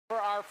For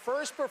our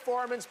first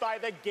performance by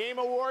the Game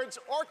Awards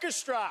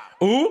Orchestra.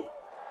 Ooh,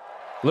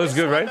 looks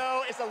good, right?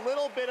 Though is a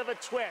little bit of a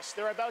twist.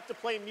 They're about to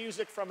play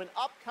music from an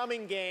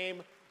upcoming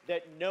game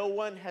that no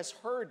one has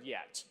heard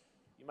yet.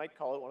 You might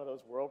call it one of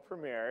those world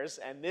premieres,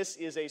 and this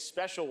is a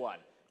special one.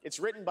 It's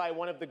written by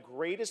one of the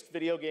greatest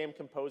video game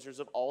composers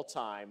of all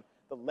time,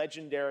 the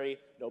legendary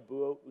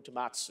Nobuo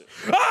Uematsu.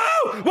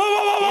 Oh! Whoa, whoa,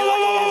 whoa, whoa, whoa,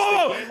 whoa,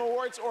 whoa, whoa! The Game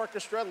Awards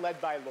Orchestra,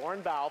 led by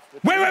Lauren Balfe.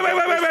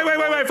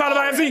 Wait, Final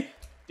Fantasy.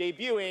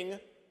 Debuting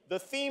the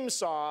theme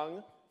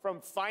song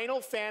from Final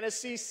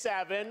Fantasy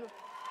VII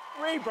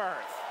Rebirth.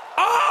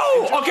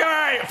 Oh, okay, all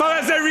right.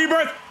 Final Fantasy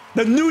Rebirth,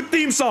 the new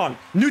theme song.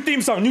 New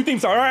theme song.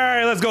 All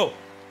right, let's go.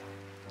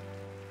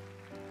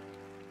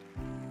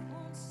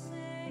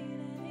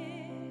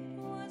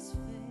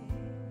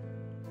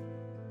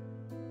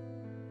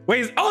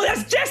 Wait, oh,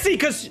 that's Jesse,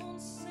 because...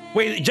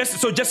 Wait, Jesse,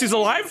 so Jesse's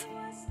alive?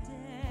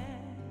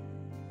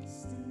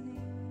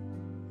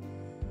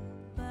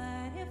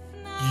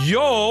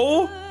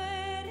 Yo!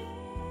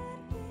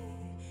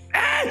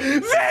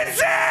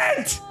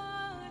 Vincent!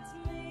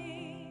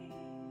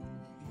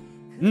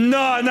 No.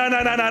 All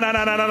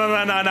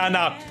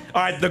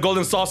right, the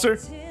golden saucer.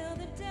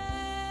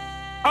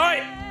 All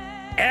right,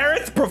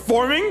 Aerith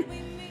performing.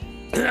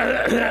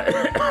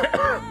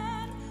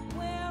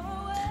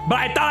 But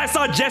I thought I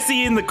saw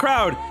Jesse in the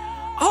crowd.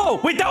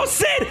 Oh, wait, that was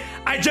Sid.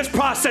 I just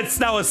processed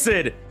that was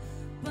Sid.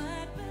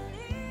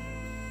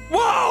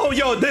 Whoa,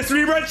 yo, this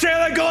Rebirth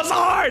trailer goes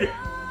hard.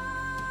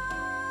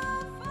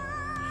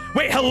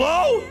 Wait,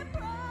 hello?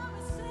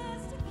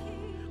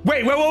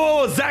 Wait,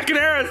 whoa, Zack and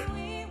Aerith.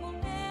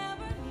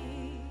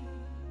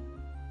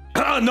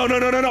 Oh, no.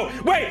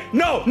 Wait,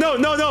 no.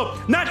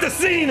 Not the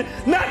scene.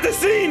 Not the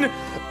scene.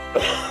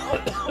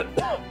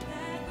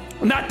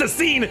 Not the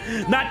scene.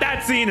 Not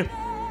that scene.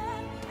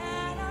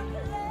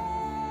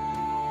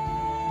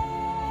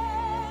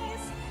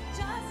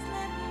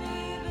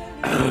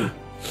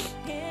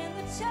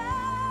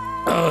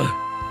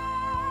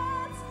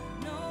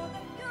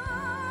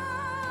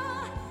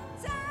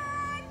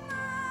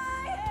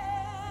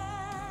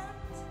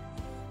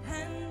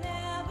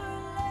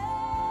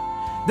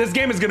 This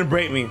game is gonna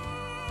break me.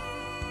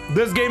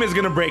 This game is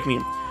gonna break me.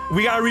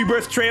 We got a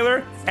Rebirth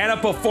trailer and a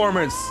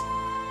performance.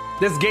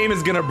 This game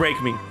is gonna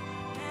break me.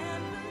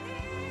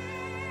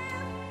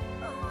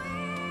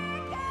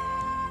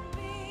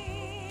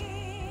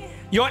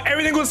 Yo,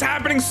 everything was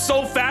happening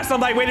so fast. I'm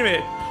like, wait a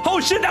minute. Oh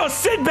shit, that was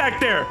Sid back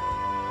there.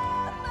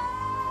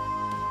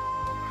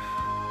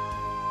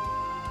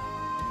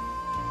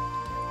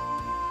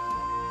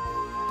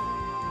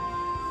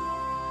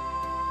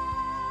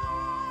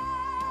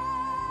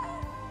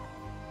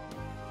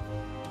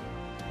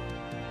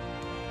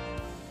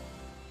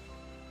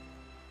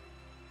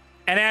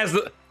 And it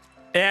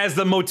has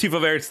the motif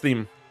of Eric's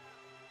theme.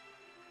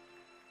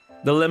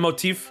 The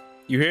motif,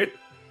 you hear it?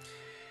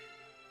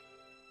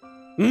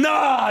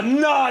 No.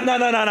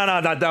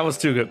 That was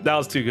too good. That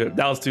was too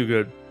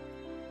good.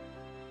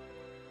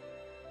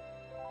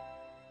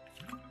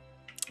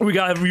 We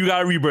got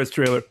a Rebirth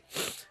trailer.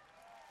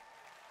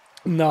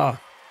 Nah,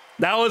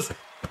 that was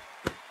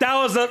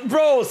a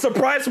bro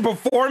surprise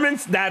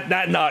performance.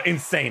 Nah,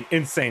 insane.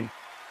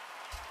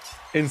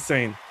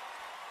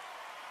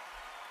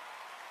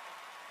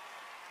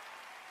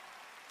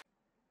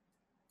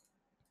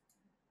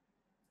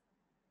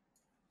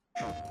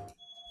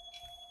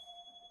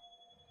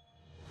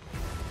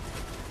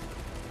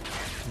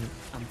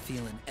 I'm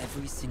feeling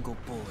every single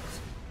bullet.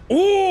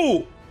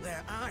 Ooh!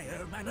 Their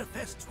ire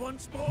manifests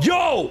once more.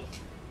 Yo!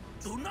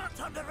 Do not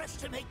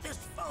underestimate this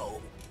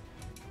foe.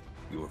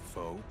 Your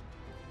foe?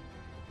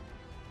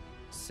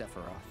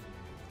 Sephiroth.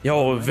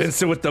 Yo,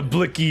 Vincent with the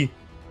blicky.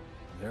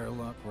 Their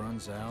luck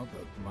runs out,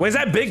 but Wait, is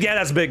that big? Yeah,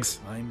 that's Biggs.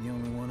 I'm the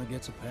only one who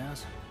gets a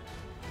pass.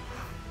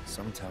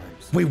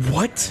 Sometimes. Wait,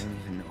 what? I don't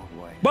even know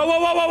why. Whoa!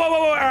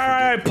 All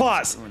right,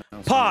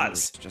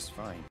 pause. Just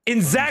fine.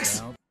 In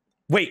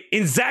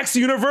Zack's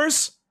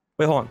universe.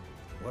 Wait, hold on.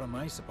 What am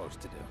I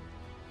supposed to do?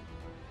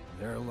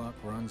 Their luck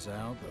runs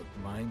out, but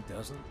mine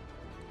doesn't.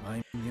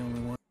 I'm the only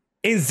one.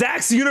 In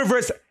Zack's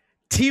universe,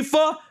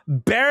 Tifa,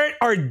 Barrett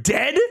are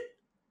dead,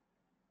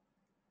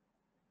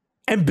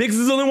 and Biggs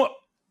is the only one.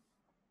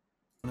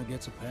 Who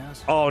gets a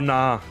pass? Oh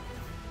nah.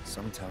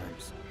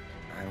 Sometimes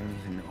I don't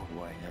even know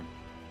who I am.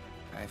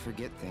 I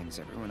forget things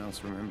everyone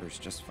else remembers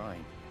just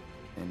fine,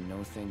 and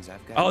know things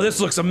I've got. Oh, this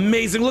looks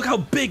amazing. Look how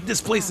big this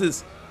place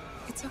is.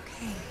 It's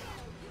okay.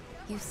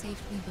 You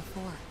saved me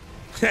before.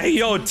 Hey,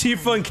 yo,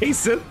 Tifa and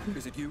K-Sith.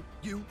 Is it you,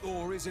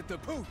 or is it the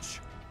pooch?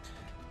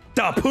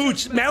 The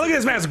pooch. Man, look at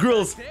this man's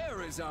grills.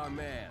 There is our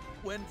man.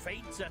 When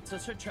fate sets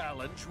us a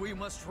challenge, we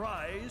must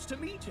rise to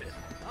meet it.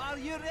 Are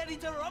you ready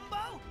to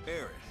rumble?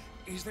 Eric,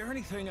 is there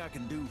anything I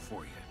can do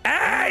for you?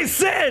 Hey,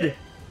 Sid.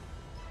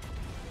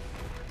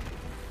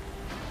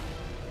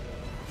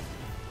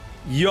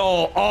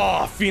 Yo,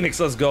 oh, Phoenix,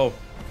 let's go.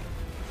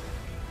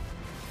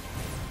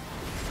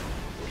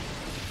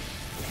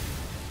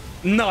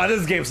 No,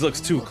 this game looks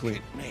too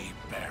clean. Me,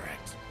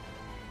 Barrett.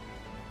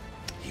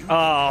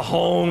 Ah,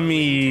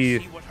 homie.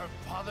 See what her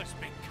father's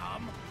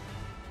become?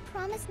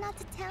 promise not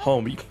to tell?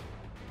 Homie.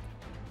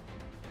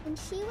 When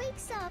she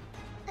wakes up,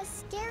 a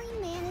scary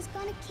man is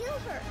gonna kill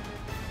her.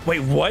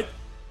 Wait, what?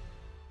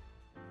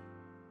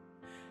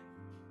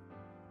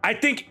 I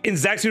think in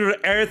Zack's universe,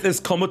 Aerith is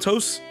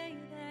comatose.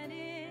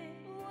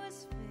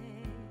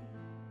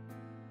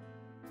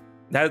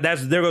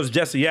 That's there goes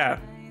Jesse, yeah.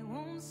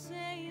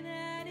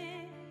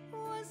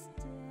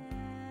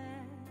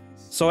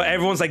 So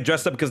everyone's like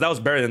dressed up because that was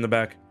buried in the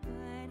back.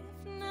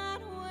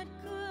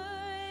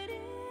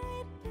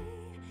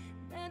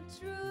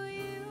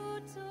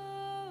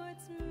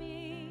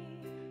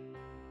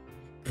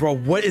 Bro,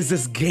 what is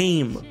this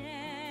game?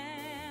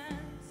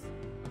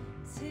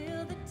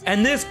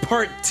 And this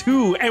part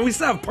 2, and we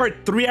still have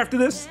part 3 after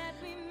this?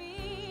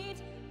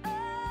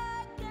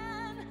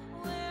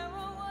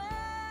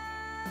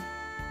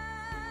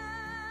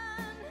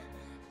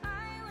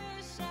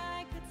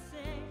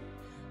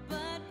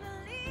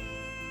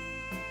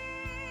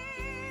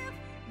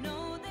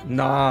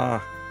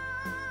 Nah.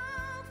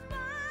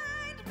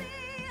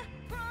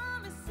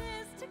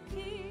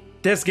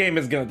 This game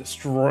is gonna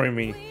destroy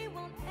me.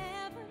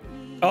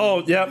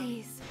 Oh, yep.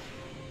 Please,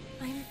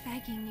 I'm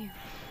begging you.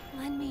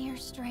 Lend me your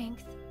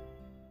strength.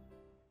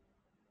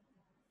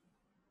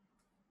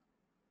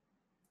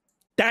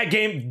 That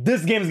game,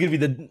 this game is gonna be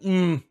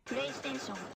the